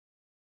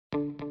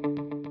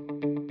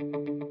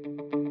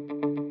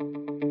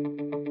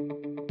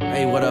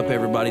Hey, what up,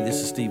 everybody? This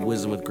is Steve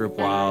Wisdom with Grip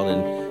Wild,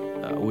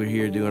 and we're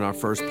here doing our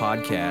first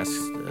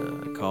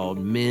podcast called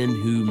Men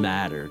Who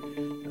Matter.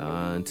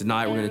 And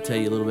tonight we're going to tell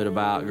you a little bit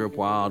about Grip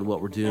Wild,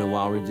 what we're doing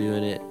while we're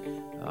doing it,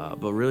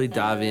 but really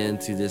dive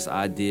into this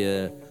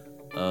idea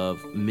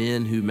of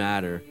men who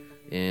matter.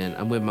 And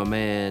I'm with my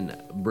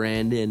man,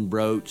 Brandon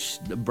Broach,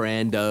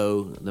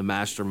 Brando, the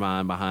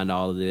mastermind behind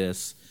all of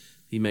this.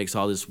 He makes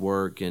all this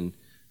work, and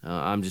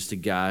I'm just a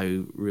guy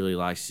who really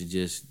likes to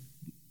just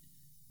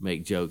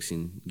make jokes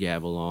and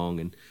gab along.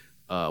 And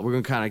we're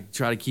going to kind of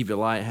try to keep it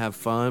light, have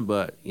fun,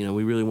 but, you know,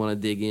 we really want to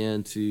dig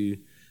into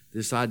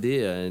this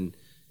idea and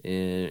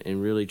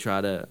really try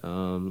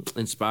to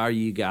inspire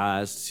you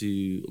guys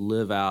to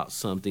live out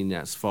something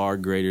that's far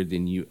greater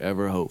than you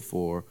ever hoped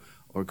for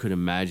or could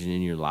imagine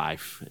in your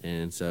life.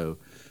 And so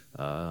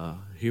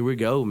here we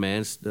go,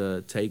 man. It's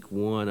the take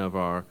one of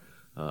our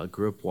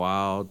Grip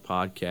Wild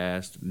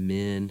podcast,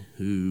 Men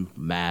Who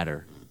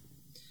Matter.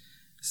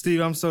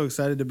 Steve, I'm so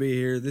excited to be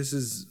here. This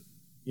is,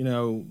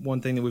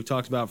 one thing that we've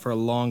talked about for a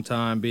long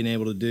time, being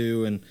able to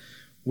do. And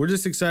we're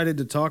just excited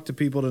to talk to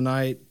people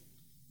tonight,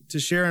 to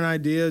share an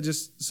idea,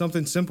 just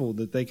something simple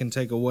that they can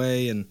take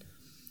away and,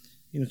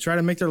 try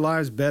to make their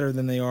lives better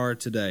than they are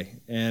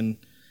today. And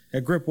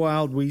at Grip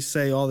Wild, we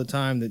say all the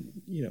time that,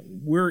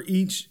 we're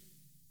each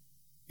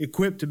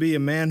equipped to be a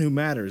man who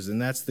matters,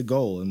 and that's the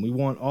goal. And we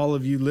want all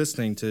of you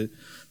listening to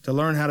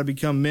learn how to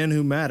become men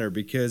who matter,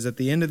 because at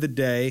the end of the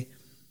day,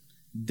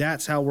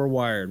 that's how we're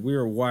wired. We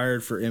are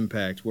wired for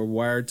impact. We're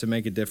wired to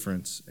make a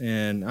difference.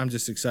 And I'm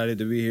just excited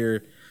to be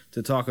here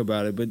to talk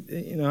about it. But,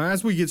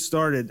 as we get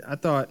started, I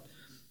thought,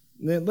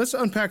 let's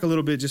unpack a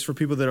little bit just for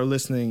people that are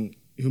listening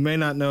who may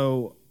not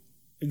know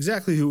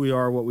exactly who we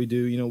are, what we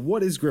do.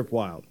 What is Grip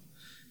Wild?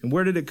 And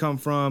where did it come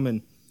from?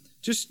 And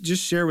just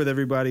share with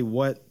everybody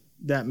what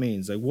that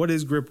means. Like, what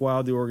is Grip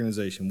Wild, the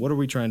organization? What are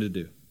we trying to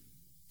do?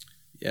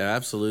 Yeah,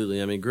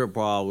 absolutely. I mean, Grip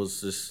Wild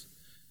was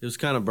it was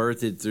kind of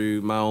birthed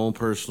through my own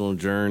personal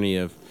journey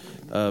of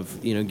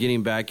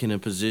getting back in a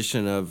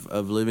position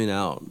of living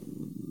out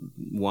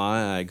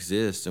why I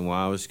exist and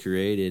why I was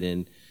created.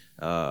 And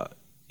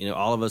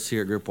all of us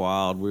here at Grip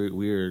Wild,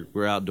 we're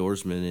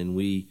outdoorsmen, and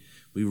we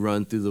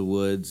run through the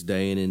woods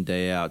day in and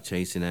day out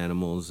chasing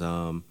animals.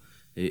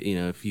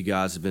 If you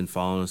guys have been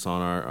following us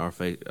on our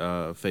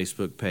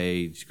Facebook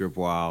page, Grip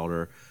Wild,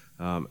 or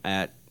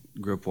at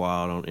Grip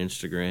Wild on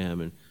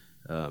Instagram, and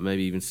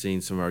maybe even seen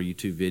some of our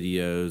YouTube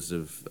videos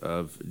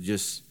of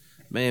just,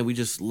 man, we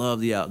just love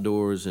the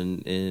outdoors,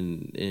 and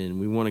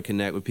we want to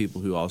connect with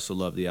people who also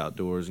love the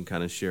outdoors and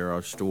kind of share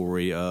our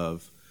story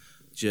of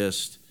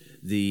just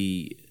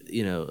the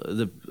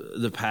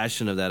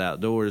passion of that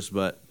outdoors.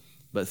 But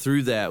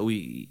through that,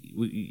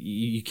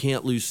 you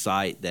can't lose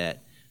sight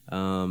that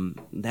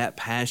that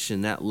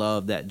passion, that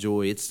love, that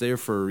joy, it's there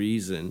for a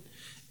reason.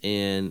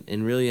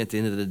 And really at the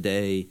end of the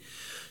day,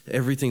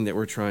 everything that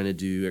we're trying to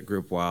do at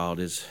Grip Wild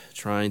is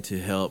trying to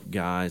help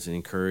guys and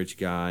encourage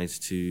guys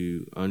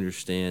to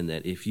understand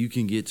that if you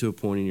can get to a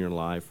point in your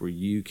life where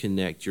you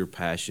connect your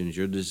passions,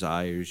 your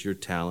desires, your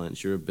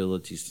talents, your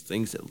abilities, the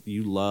things that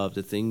you love,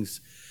 the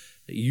things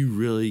that you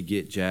really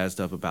get jazzed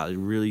up about,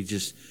 really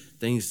just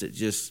things that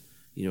just,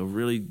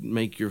 really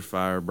make your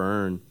fire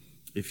burn.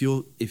 If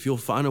you'll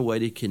find a way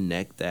to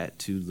connect that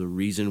to the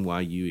reason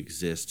why you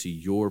exist, to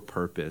your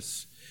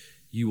purpose,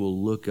 you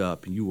will look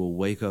up and you will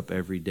wake up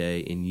every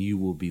day and you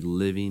will be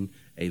living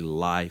a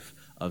life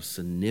of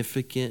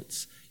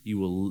significance. You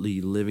will be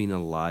living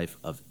a life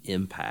of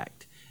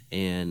impact.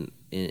 And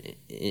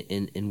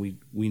we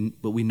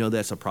know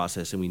that's a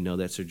process, and we know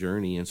that's a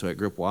journey. And so at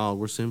Grip Wild,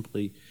 we're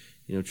simply,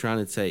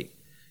 trying to take,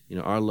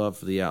 our love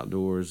for the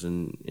outdoors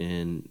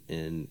and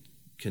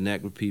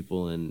connect with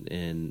people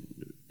and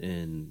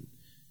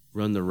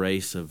run the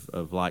race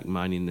of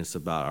like-mindedness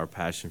about our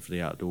passion for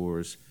the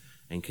outdoors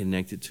and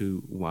connect it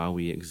to why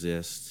we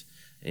exist.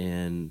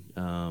 And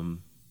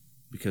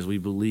because we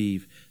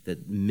believe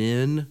that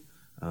men,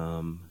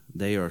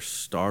 they are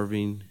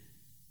starving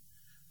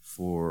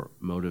for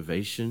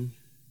motivation,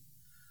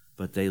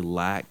 but they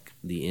lack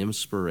the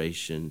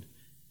inspiration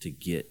to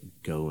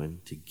get going,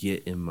 to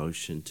get in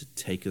motion, to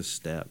take a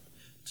step,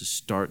 to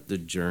start the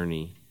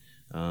journey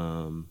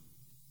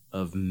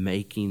of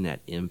making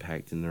that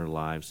impact in their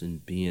lives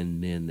and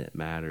being men that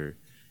matter.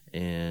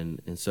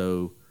 And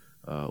so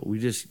we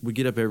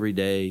get up every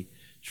day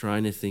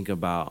trying to think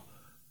about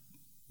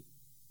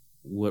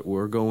what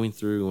we're going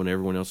through and what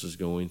everyone else is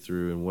going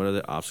through, and what are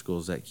the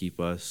obstacles that keep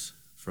us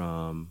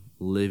from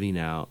living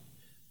out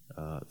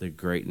the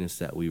greatness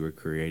that we were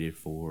created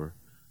for.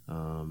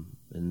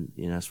 And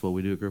that's what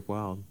we do at Grip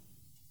Wild.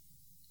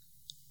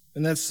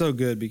 And that's so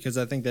good, because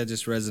I think that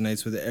just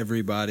resonates with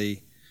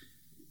everybody,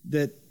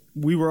 that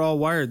we were all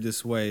wired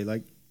this way.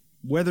 Like,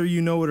 whether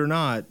you know it or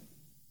not,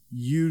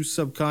 you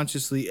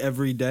subconsciously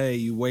every day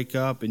you wake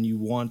up and you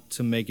want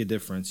to make a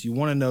difference. You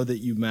want to know that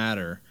you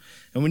matter.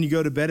 And when you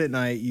go to bed at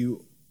night,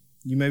 you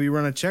maybe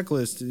run a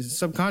checklist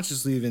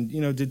subconsciously even,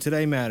 did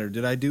today matter?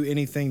 Did I do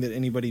anything that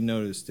anybody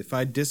noticed? If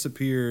I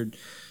disappeared,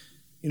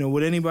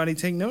 would anybody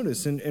take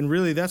notice? And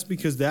really, that's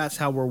because that's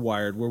how we're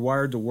wired. We're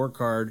wired to work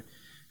hard,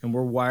 and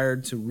we're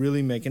wired to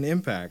really make an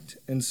impact.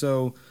 And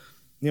so,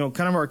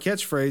 kind of our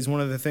catchphrase,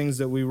 one of the things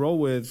that we roll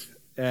with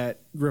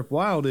at Grip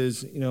Wild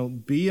is,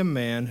 be a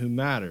man who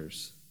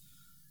matters.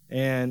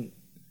 And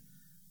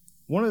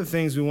one of the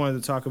things we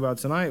wanted to talk about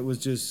tonight was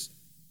just,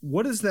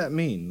 what does that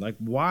mean? Like,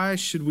 why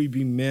should we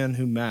be men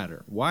who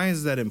matter? Why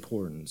is that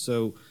important?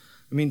 So,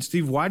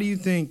 Steve, why do you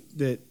think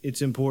that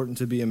it's important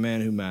to be a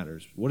man who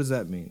matters? What does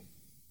that mean?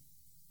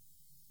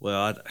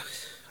 Well,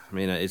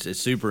 it's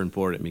super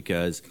important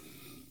because,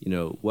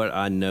 what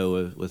I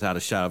know without a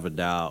shadow of a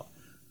doubt,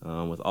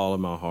 with all of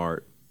my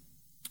heart,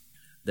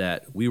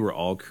 that we were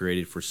all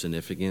created for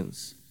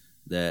significance.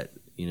 That,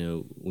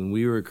 when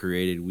we were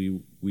created,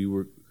 we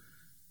were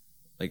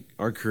like,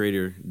 our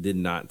Creator did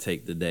not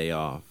take the day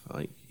off.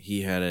 Like,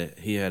 he had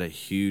a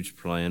huge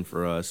plan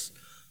for us,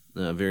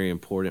 a very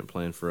important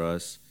plan for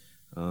us.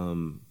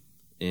 And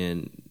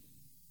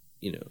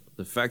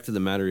the fact of the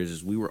matter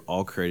is we were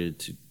all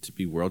created to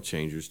be world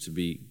changers, to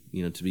be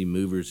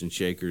movers and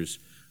shakers,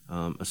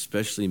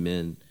 especially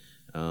men.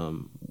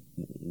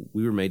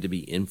 We were made to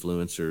be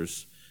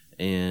influencers,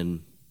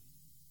 and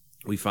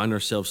we find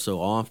ourselves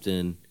so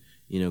often,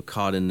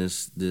 caught in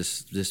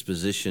this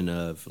position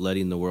of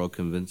letting the world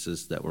convince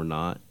us that we're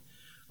not,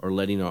 or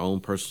letting our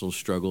own personal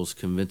struggles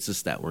convince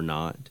us that we're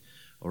not,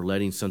 or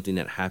letting something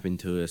that happened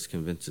to us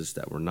convince us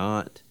that we're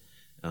not,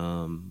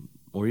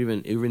 or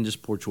even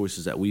just poor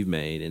choices that we've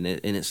made, and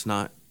it's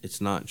not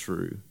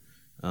true.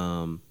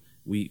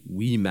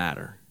 We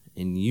matter,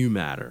 and you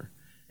matter,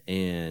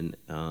 and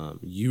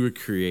you were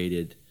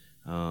created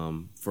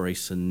for a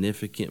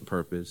significant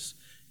purpose.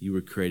 You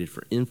were created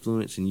for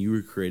influence, and you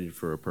were created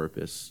for a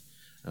purpose.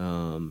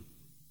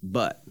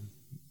 But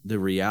the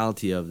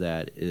reality of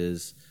that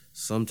is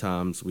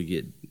sometimes we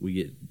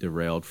get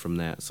derailed from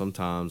that.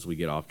 Sometimes we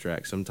get off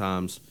track.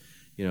 Sometimes,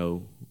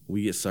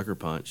 we get sucker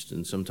punched,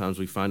 and sometimes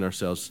we find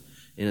ourselves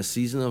in a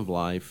season of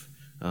life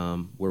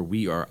where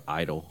we are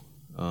idle,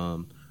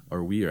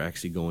 or we are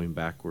actually going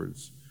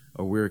backwards,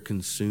 or we're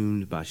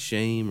consumed by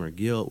shame or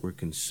guilt. We're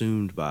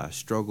consumed by a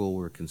struggle.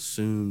 We're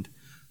consumed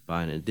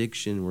by an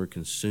addiction. We're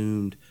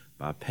consumed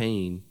by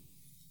pain.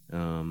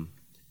 And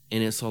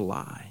it's a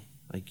lie.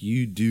 Like,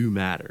 you do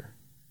matter.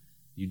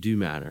 You do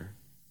matter.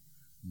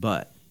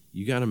 But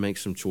you got to make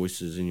some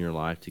choices in your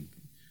life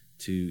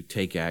to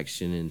take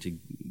action and to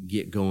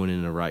get going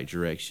in the right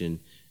direction,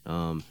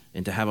 and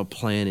to have a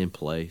plan in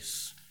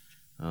place,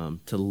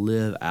 to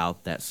live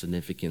out that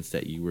significance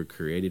that you were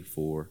created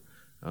for,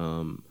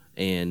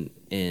 and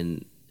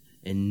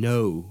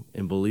know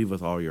and believe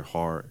with all your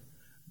heart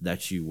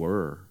that you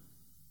were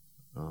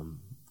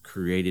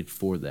created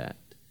for that.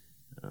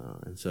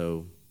 And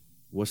so,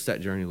 what's that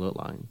journey look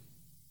like?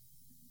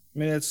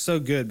 It's so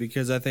good,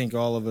 because I think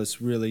all of us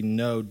really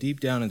know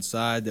deep down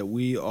inside that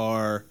we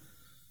are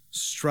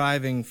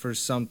striving for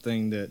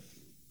something that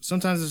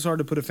sometimes it's hard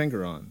to put a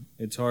finger on.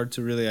 It's hard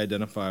to really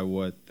identify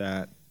what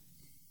that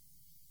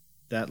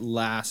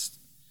last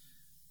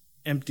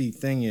empty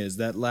thing is,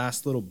 that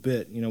last little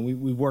bit. We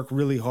work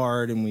really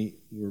hard, and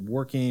we're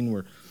working,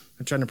 we're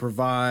trying to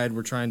provide,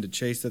 we're trying to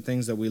chase the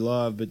things that we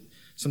love, but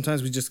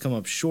sometimes we just come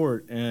up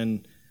short,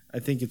 and I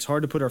think it's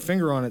hard to put our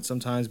finger on it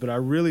sometimes, but I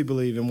really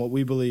believe, and what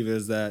we believe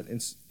is that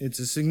it's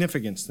a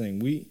significance thing.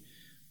 We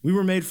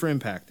were made for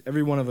impact.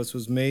 Every one of us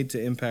was made to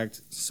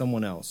impact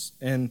someone else.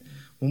 And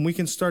when we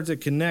can start to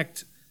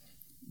connect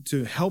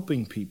to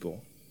helping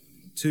people,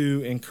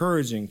 to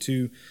encouraging,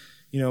 to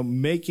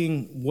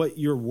making what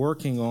you're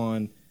working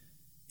on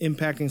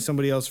impacting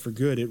somebody else for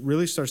good, it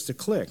really starts to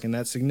click, and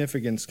that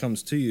significance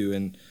comes to you.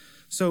 And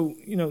so,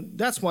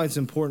 that's why it's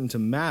important to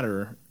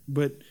matter.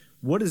 But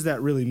what does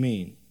that really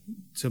mean,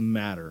 to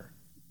matter?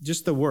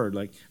 Just the word,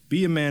 like,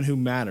 be a man who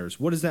matters.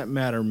 What does that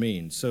matter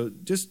mean? So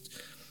just,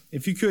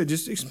 if you could,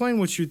 just explain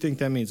what you think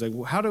that means. Like,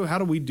 how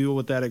do we deal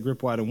with that at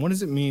Grip Wild, and what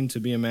does it mean to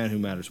be a man who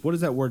matters? What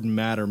does that word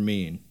matter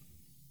mean?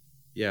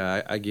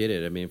 Yeah, I get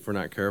it. If we're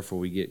not careful,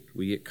 we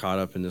get caught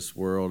up in this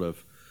world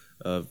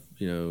of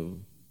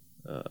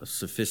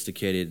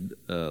sophisticated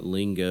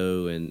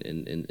lingo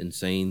and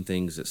saying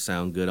things that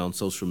sound good on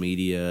social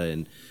media,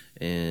 and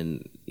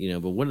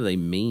but what do they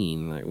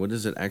mean? Like, what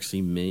does it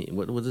actually mean?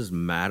 What does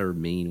matter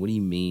mean? What do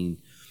you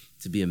mean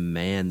to be a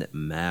man that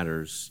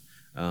matters?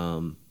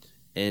 And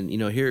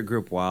here at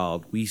Grip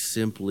Wild, we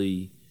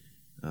simply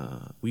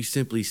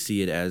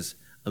see it as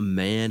a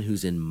man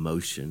who's in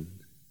motion,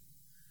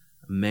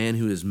 a man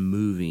who is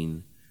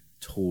moving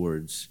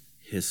towards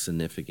his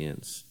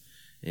significance.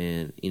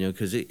 And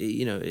because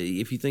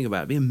if you think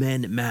about it, be a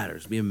man that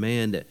matters, be a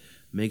man that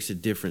makes a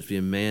difference, be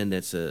a man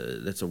that's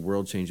a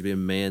world changer, be a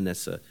man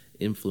that's a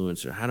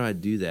influencer. How do I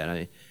do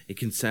that? It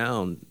can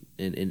sound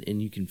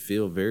and you can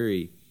feel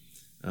very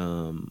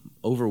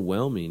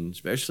overwhelming,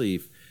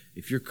 especially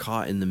if you're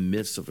caught in the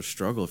midst of a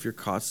struggle, if you're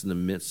caught in the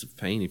midst of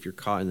pain, if you're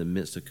caught in the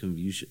midst of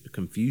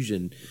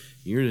confusion.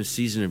 You're in a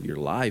season of your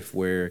life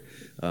where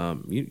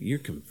you're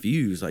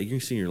confused. Like, you're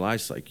seeing your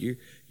life like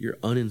you're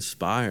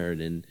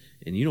uninspired, and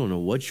and you don't know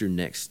what your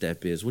next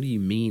step is. What do you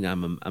mean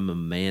I'm a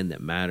man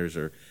that matters,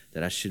 or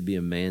that I should be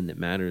a man that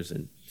matters?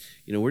 And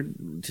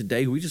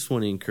today we just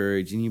want to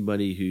encourage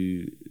anybody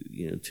who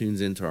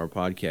tunes into our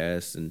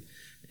podcast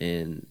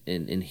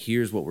and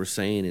hears what we're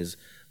saying is,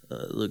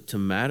 look, to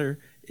matter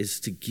is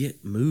to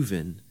get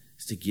moving,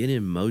 is to get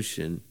in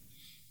motion,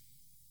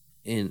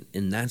 and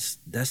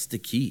that's the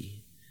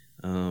key.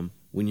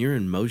 When you're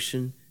in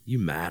motion, you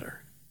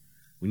matter.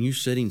 When you're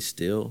sitting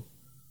still,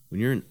 when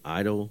you're an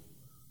idle,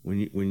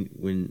 when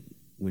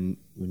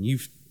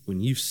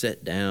you've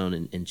sat down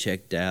and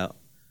checked out,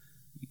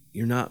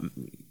 you're not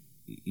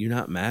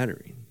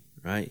mattering,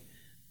 right?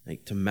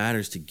 Like, to matter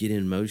is to get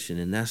in motion,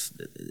 and that's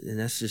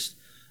just,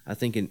 I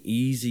think, an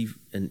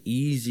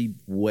easy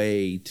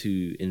way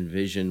to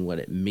envision what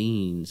it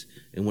means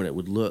and what it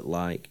would look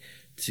like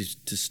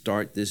to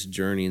start this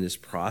journey and this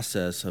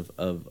process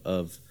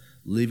of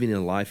living a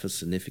life of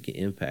significant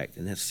impact.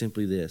 And that's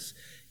simply this: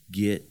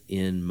 get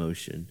in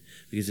motion.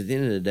 Because at the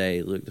end of the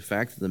day, look, the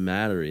fact of the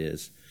matter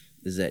is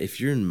that if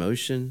you're in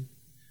motion,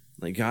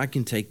 like, God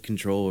can take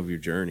control of your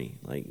journey.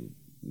 Like,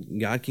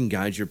 God can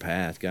guide your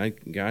path.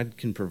 God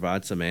can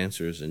provide some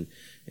answers and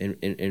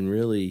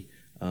really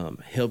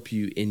help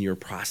you in your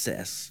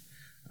process.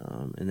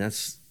 And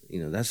that's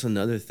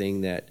another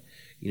thing that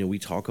we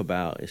talk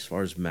about as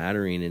far as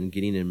mattering and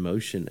getting in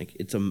motion. Like,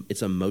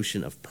 it's a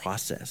motion of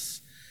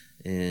process.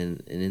 And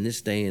in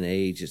this day and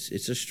age,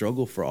 it's a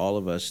struggle for all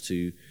of us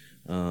to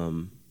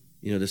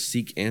to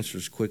seek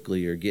answers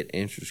quickly, or get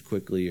answers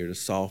quickly, or to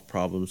solve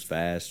problems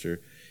fast,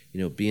 or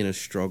be in a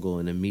struggle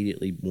and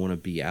immediately want to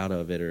be out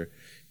of it, or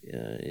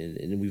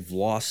and we've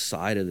lost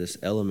sight of this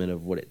element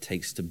of what it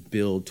takes to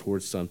build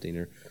towards something,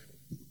 or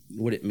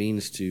what it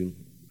means to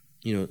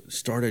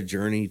start a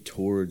journey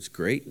towards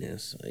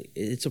greatness. Like,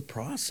 it's a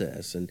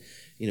process, and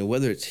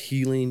whether it's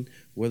healing,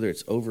 whether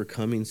it's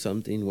overcoming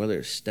something, whether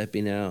it's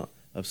stepping out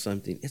of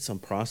something, it's a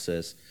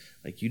process.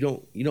 Like, you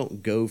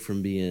don't go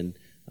from being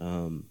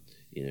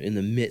in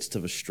the midst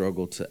of a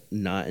struggle to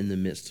not in the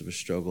midst of a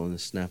struggle in the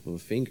snap of a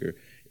finger.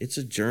 It's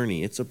a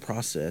journey, it's a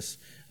process,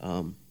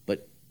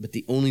 but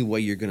the only way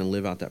you're going to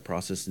live out that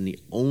process, and the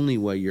only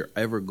way you're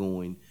ever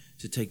going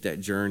to take that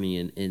journey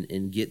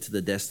and get to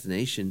the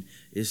destination,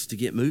 is to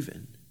get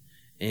moving.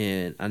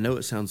 And I know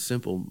it sounds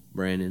simple,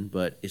 Brandon,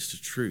 but it's the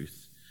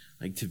truth.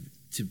 Like,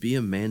 to be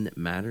a man that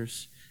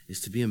matters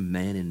is to be a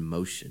man in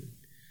motion,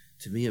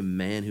 to be a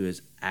man who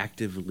is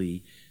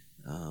actively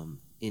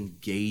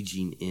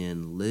engaging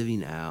in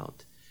living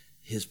out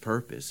his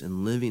purpose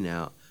and living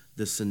out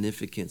the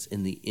significance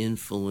and the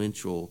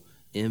influential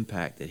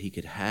impact that he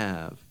could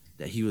have,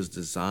 that he was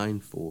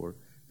designed for,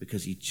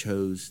 because he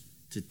chose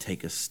to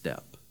take a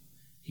step.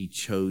 He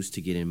chose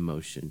to get in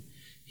motion.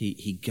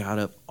 He got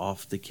up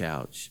off the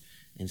couch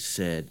and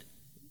said,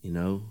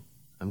 I'm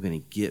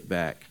going to get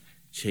back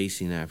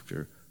chasing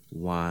after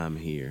why I'm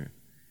here.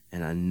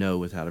 And I know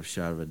without a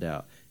shadow of a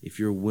doubt, if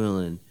you're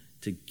willing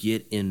to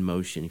get in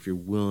motion, if you're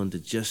willing to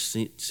just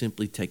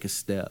simply take a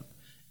step,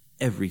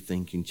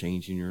 everything can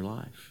change in your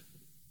life.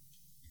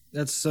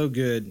 That's so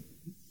good.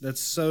 That's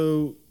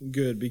so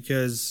good,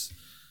 because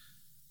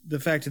the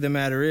fact of the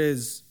matter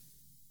is,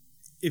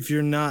 if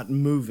you're not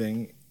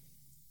moving,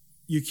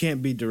 you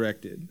can't be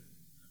directed.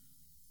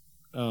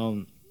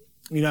 I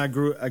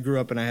grew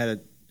up and I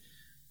had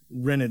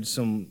rented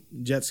some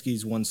jet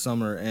skis one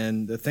summer,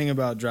 and the thing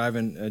about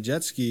driving a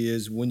jet ski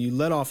is when you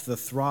let off the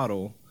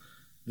throttle,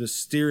 the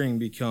steering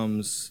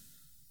becomes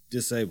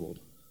disabled.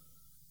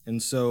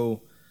 And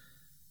so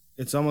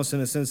it's almost in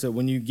a sense that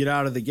when you get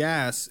out of the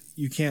gas,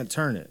 you can't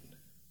turn it.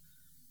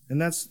 And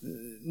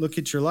look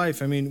at your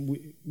life. I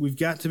mean, we've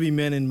got to be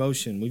men in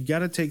motion. We've got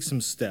to take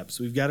some steps.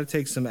 We've got to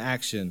take some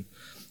action.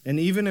 And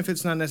even if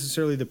it's not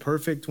necessarily the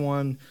perfect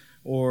one,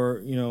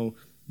 or,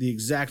 the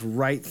exact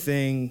right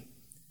thing,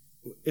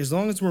 as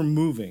long as we're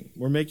moving,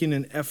 we're making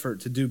an effort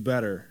to do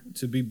better,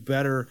 to be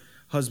better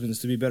husbands,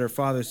 to be better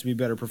fathers, to be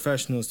better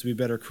professionals, to be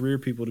better career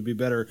people, to be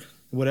better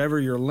whatever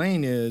your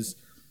lane is,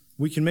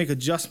 we can make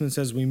adjustments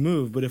as we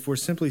move. But if we're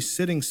simply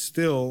sitting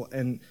still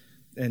and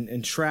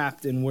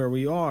trapped in where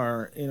we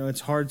are,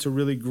 it's hard to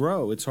really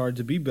grow. It's hard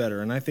to be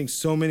better. And I think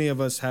so many of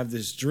us have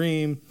this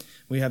dream.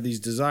 We have these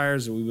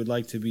desires that we would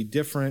like to be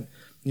different.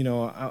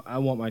 I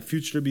want my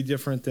future to be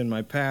different than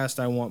my past.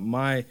 I want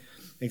my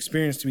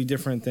experience to be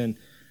different than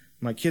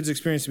my kid's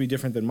experience, to be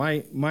different than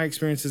my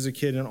experience as a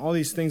kid, and all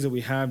these things that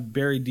we have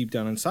buried deep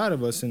down inside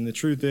of us. And the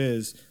truth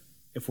is,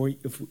 if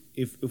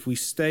we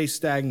stay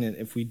stagnant,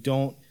 if we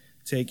don't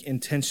take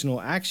intentional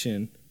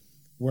action,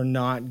 we're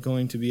not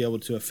going to be able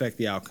to affect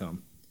the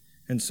outcome.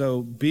 And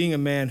so being a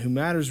man who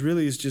matters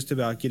really is just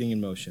about getting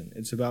in motion.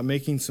 It's about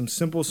making some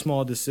simple,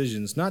 small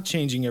decisions, not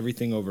changing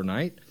everything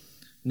overnight,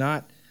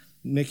 not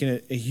making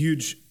a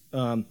huge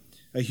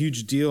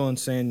deal and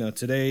saying, no,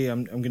 today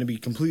I'm going to be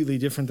completely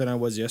different than I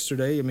was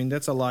yesterday. I mean,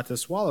 that's a lot to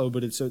swallow,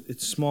 but it's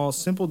small,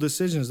 simple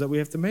decisions that we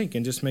have to make,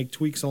 and just make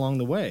tweaks along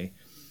the way.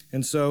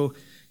 And so,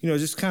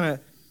 just kind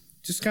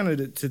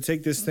of to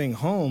take this thing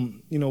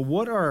home,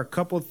 what are a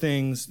couple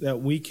things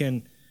that we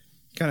can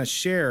kind of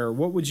share,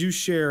 what would you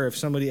share if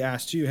somebody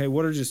asked you, hey,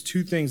 what are just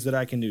 2 things that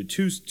I can do?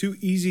 Two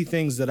easy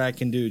things that I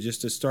can do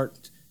just to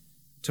start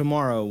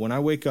tomorrow when I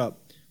wake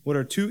up. What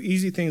are 2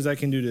 easy things I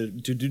can do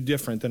to do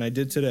different than I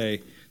did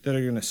today that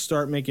are going to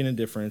start making a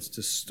difference,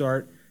 to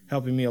start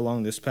helping me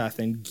along this path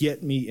and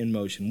get me in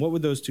motion? What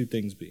would those 2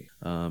 things be?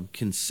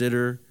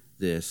 Consider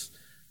this.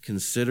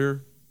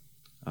 Consider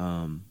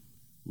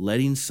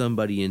letting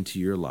somebody into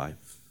your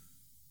life,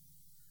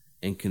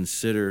 and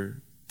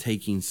consider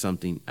taking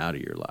something out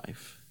of your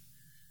life.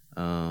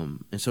 And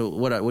so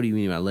what do you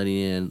mean by letting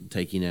in,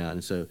 taking out?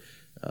 And so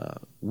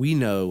we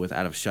know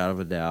without a shadow of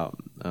a doubt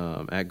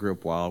at Grow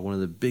Up Wild, one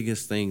of the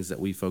biggest things that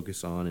we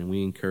focus on and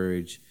we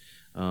encourage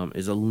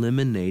is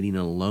eliminating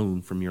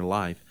alone from your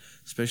life,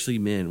 especially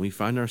men. We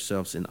find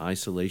ourselves in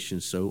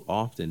isolation so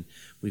often.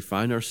 We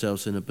find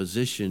ourselves in a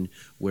position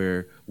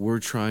where we're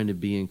trying to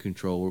be in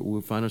control.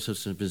 We find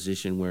ourselves in a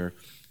position where,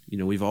 you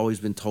know, we've always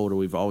been told, or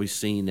we've always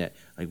seen that,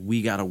 like,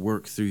 we got to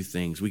work through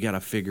things. We got to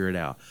figure it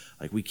out.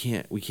 Like, we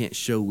can't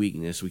show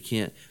weakness. We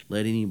can't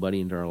let anybody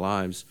into our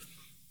lives.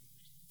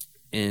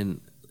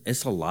 And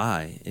it's a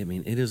lie. I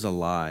mean, it is a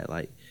lie.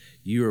 Like,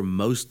 you are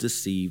most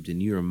deceived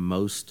and you are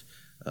most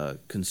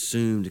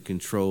consumed and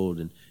controlled.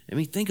 And I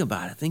mean, think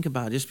about it. Think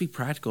about it. Just be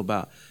practical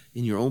about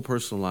in your own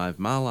personal life,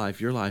 my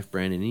life, your life,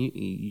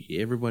 Brandon,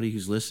 everybody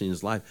who's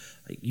listening's life.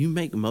 Like, you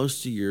make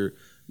most of your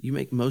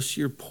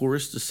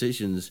poorest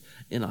decisions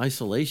in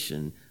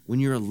isolation when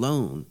you're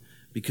alone,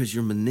 because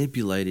you're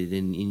manipulated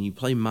and you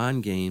play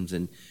mind games,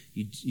 and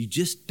you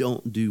just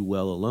don't do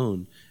well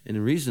alone. And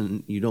the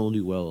reason you don't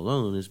do well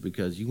alone is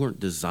because you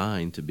weren't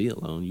designed to be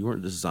alone. You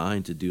weren't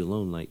designed to do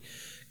alone. Like,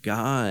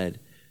 God,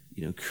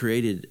 you know,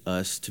 created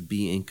us to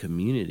be in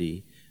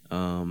community.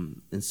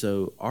 And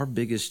so our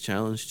biggest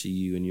challenge to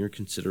you in your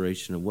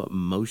consideration of what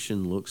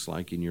motion looks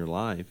like in your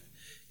life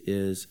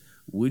is,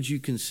 would you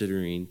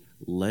considering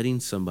letting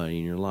somebody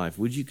in your life?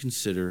 Would you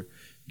consider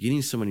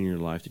getting somebody in your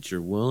life that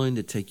you're willing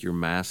to take your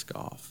mask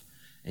off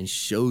and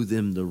show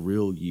them the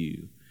real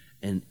you,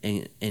 and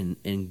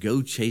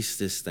go chase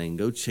this thing,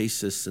 go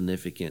chase this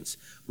significance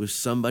with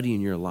somebody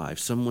in your life,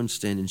 someone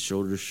standing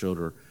shoulder to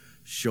shoulder,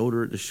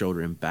 shoulder to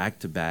shoulder, and back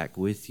to back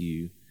with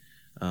you,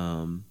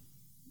 to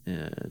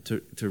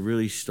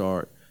really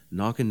start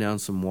knocking down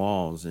some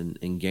walls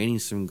and gaining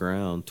some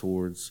ground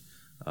towards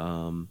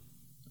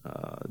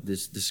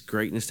this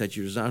greatness that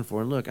you're designed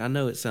for. And look, I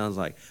know it sounds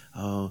like,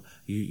 oh,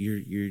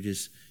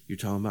 you're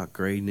talking about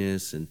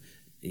greatness and,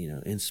 you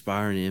know,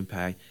 inspiring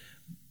impact.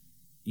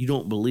 You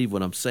don't believe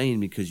what I'm saying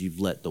because you've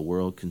let the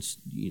world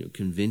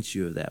convince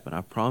you of that. But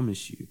I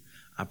promise you,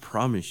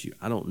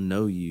 I don't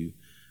know you,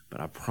 but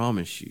I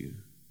promise you,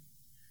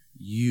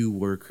 you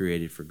were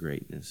created for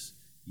greatness.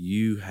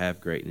 You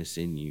have greatness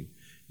in you.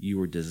 You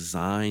were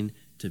designed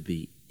to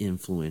be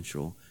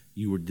influential.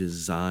 You were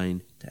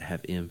designed to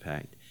have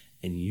impact.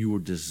 And you were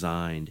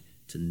designed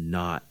to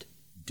not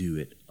do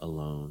it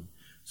alone.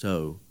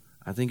 So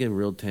I think a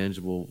real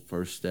tangible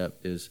first step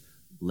is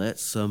let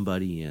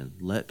somebody in.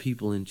 Let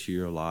people into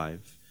your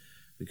life,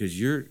 because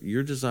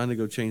you're designed to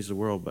go change the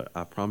world, but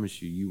I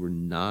promise you, you were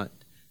not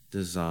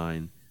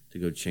designed to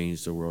go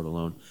change the world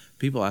alone.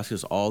 People ask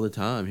us all the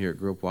time here at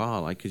Grow Up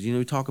Wild, like, because, you know,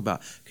 we talk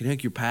about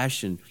connect your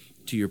passion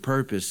to your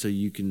purpose so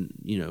you can,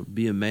 you know,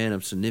 be a man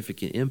of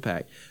significant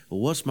impact. Well,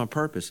 what's my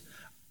purpose?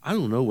 I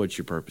don't know what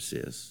your purpose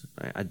is.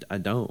 Right? I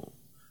don't.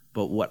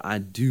 But what I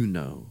do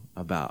know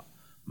about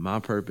my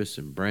purpose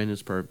and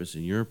Brandon's purpose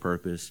and your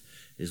purpose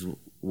is,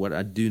 what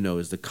I do know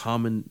is the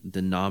common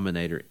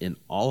denominator in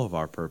all of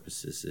our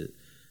purposes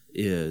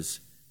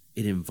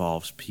it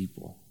involves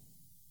people.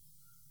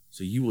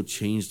 So you will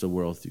change the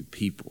world through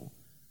people.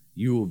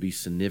 You will be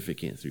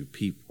significant through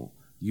people.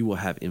 You will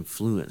have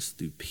influence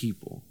through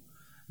people,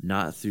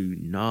 not through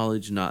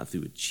knowledge, not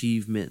through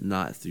achievement,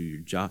 not through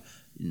your job,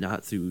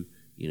 not through,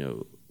 you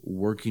know,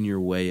 working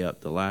your way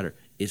up the ladder.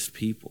 It's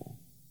people.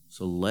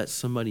 So let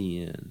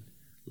somebody in.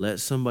 Let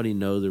somebody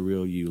know the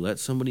real you. Let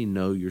somebody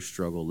know your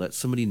struggle. Let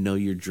somebody know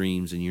your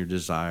dreams and your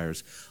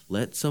desires.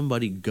 Let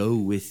somebody go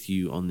with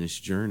you on this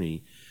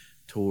journey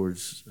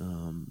towards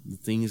the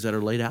things that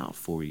are laid out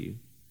for you.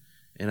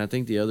 And I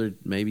think the other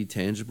maybe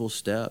tangible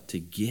step to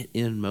get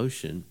in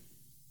motion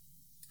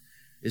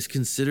is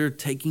consider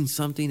taking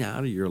something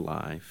out of your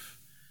life.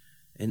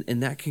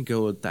 And that can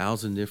go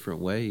 1,000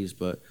 different ways,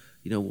 but,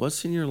 you know,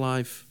 what's in your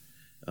life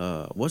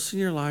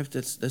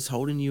that's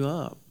holding you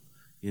up?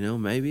 You know,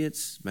 maybe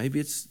it's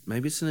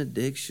an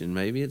addiction.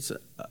 Maybe it's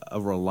a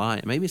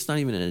reliance. Maybe it's not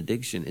even an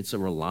addiction. It's a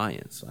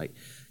reliance. Like,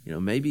 you know,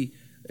 maybe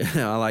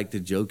I like to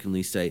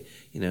jokingly say,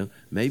 you know,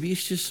 maybe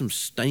it's just some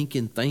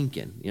stinking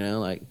thinking. You know,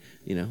 like,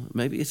 you know,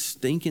 maybe it's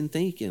stinking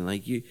thinking.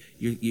 Like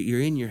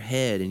you're in your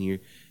head and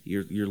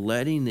you're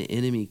letting the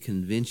enemy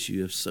convince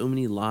you of so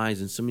many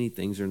lies and so many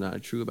things are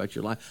not true about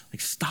your life.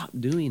 Like, stop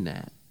doing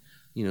that.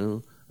 You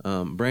know.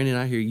 Brandon,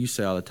 I hear you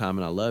say all the time,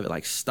 and I love it,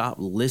 like, stop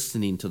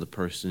listening to the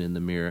person in the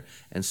mirror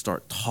and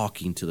start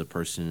talking to the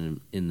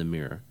person in the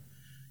mirror.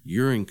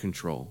 You're in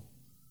control.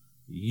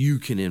 You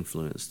can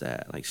influence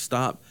that. Like,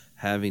 stop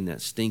having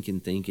that stinking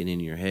thinking in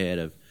your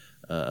head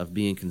of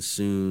being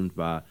consumed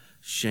by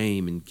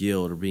shame and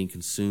guilt, or being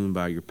consumed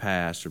by your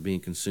past, or being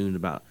consumed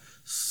about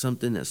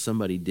something that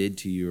somebody did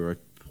to you, or a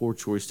poor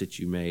choice that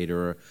you made,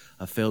 or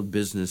a failed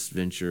business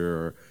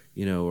venture,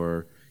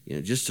 or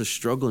just a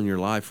struggle in your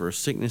life, or a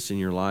sickness in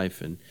your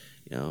life, and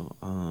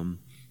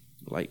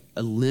like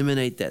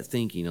eliminate that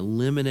thinking,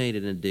 eliminate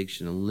an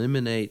addiction,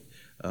 eliminate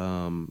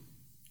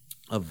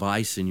a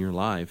vice in your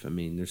life. I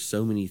mean, there's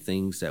so many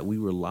things that we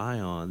rely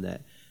on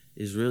that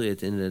is really, at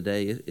the end of the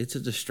day, it's a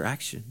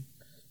distraction.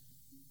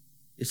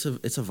 It's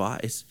a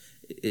vice.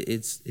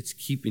 It's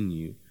keeping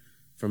you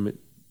from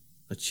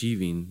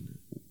achieving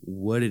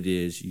what it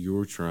is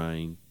you're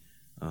trying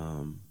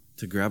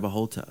to grab a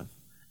hold of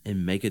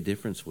and make a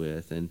difference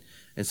with. And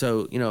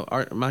so,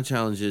 my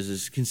challenge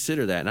is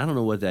consider that. And I don't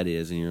know what that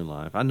is in your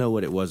life. I know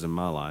what it was in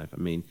my life. I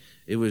mean,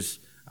 it was,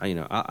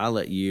 I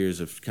let years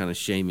of kind of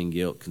shame and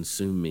guilt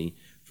consume me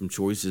from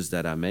choices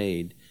that I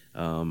made.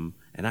 And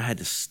I had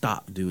to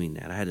stop doing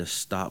that. I had to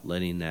stop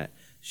letting that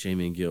shame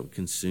and guilt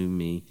consume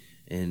me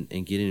and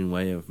get in the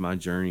way of my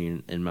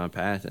journey and my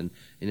path. And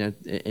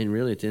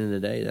really, at the end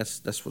of the day,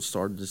 that's what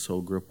started this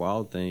whole Grip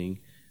Wild thing.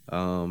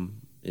 I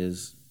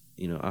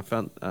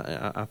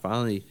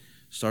finally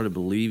started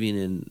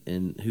believing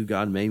in who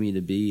God made me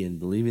to be,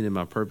 and believing in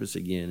my purpose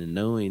again, and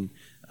knowing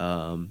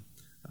that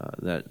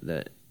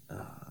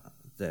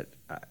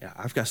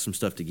I've got some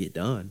stuff to get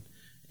done,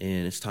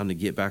 and it's time to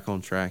get back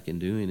on track and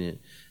doing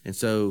it. And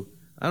so,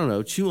 I don't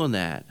know, chew on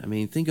that. I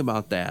mean, think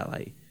about that.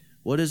 Like,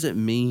 what does it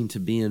mean to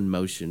be in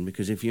motion?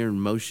 Because if you're in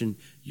motion,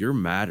 you're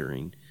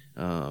mattering.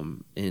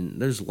 And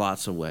there's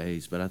lots of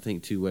ways, but I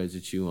think 2 ways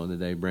to chew on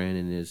today,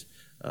 Brandon, is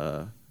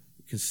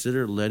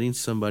consider letting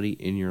somebody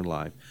in your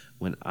life.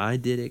 When I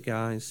did it,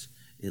 guys,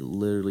 it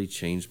literally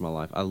changed my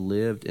life. I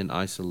lived in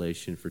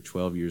isolation for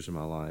 12 years of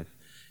my life.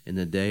 And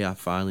the day I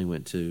finally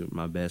went to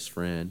my best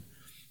friend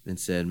and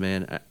said,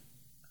 man,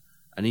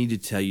 I need to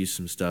tell you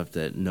some stuff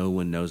that no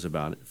one knows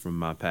about it from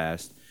my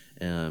past.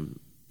 And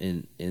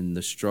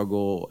the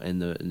struggle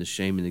and the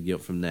shame and the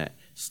guilt from that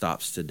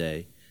stops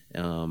today.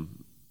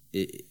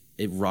 It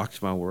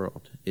rocked my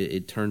world.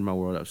 It turned my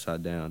world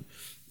upside down.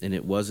 And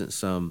it wasn't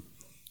some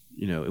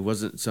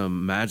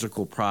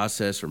magical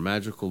process or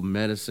magical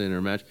medicine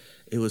or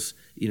it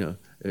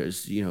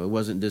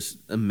wasn't this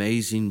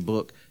amazing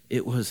book.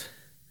 It was,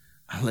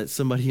 I let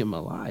somebody in my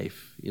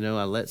life.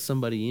 I let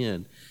somebody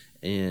in,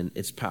 and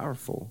it's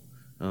powerful.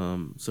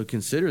 So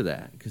consider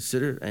that.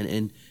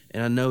 And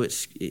I know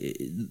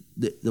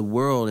the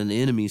world and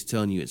the enemy is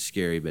telling you it's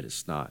scary, but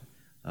it's not.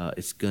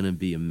 It's gonna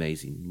be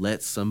amazing.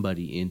 Let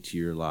somebody into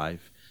your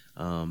life,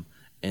 and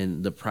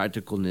the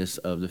practicalness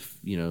of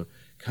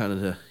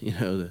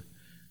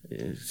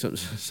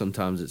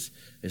sometimes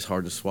it's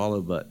hard to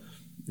swallow, but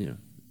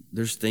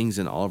there's things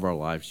in all of our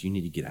lives you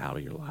need to get out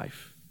of your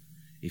life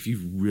if you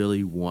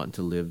really want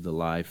to live the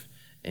life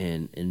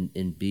and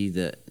be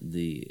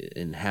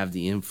and have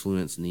the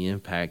influence and the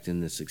impact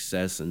and the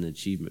success and the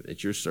achievement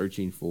that you're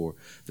searching for.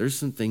 There's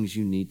some things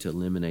you need to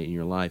eliminate in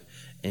your life,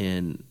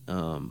 and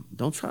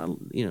don't try.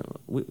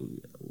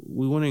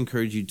 We want to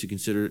encourage you to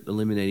consider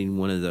eliminating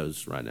one of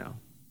those right now.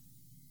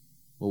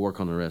 We'll work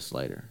on the rest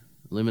later.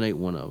 Eliminate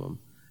one of them,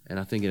 and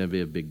I think it'll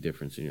be a big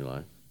difference in your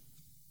life.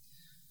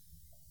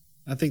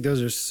 I think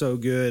those are so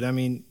good. I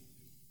mean,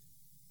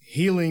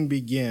 healing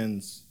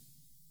begins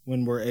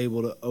when we're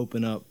able to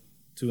open up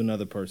to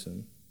another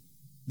person.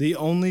 The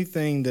only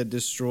thing that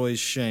destroys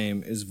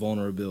shame is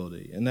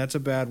vulnerability, and that's a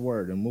bad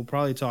word, and we'll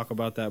probably talk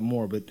about that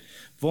more, but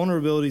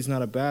vulnerability is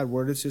not a bad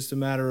word. It's just a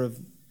matter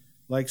of,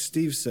 like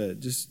Steve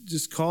said,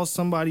 just call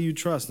somebody you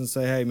trust and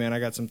say, hey, man, I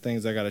got some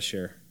things I got to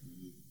share.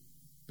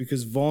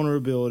 Because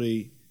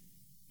vulnerability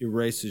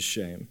erases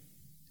shame.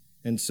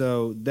 And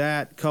so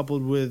that,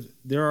 coupled with,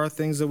 there are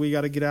things that we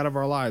got to get out of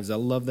our lives. I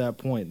love that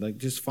point. Like,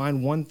 just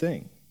find one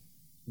thing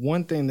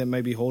that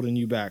may be holding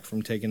you back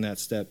from taking that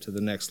step to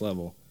the next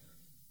level,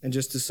 and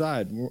just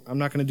decide, I'm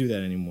not going to do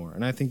that anymore.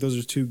 And I think those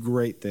are 2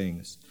 great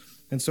things.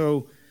 And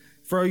so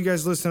for all you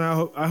guys listening,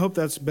 I hope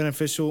that's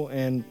beneficial,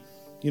 and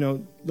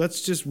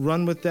let's just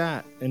run with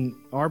that. And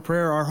our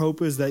prayer, our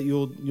hope is that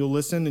you'll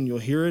listen and you'll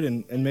hear it,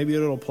 and maybe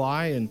it'll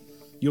apply, and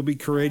you'll be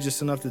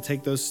courageous enough to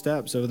take those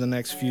steps over the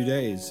next few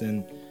days.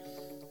 And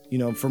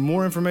for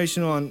more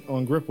information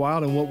on Grip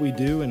Wild and what we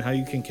do and how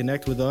you can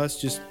connect with us,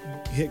 just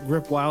hit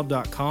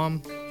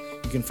gripwild.com.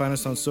 You can find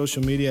us on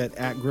social media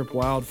at Grip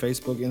Wild,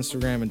 Facebook,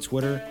 Instagram, and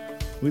Twitter.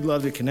 We'd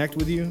love to connect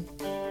with you,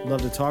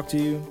 love to talk to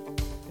you,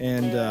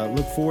 and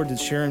look forward to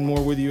sharing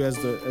more with you as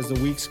the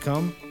weeks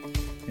come.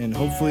 And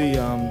hopefully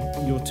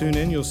you'll tune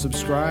in, you'll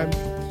subscribe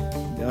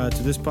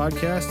to this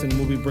podcast, and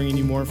we'll be bringing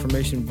you more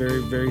information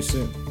very, very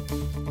soon.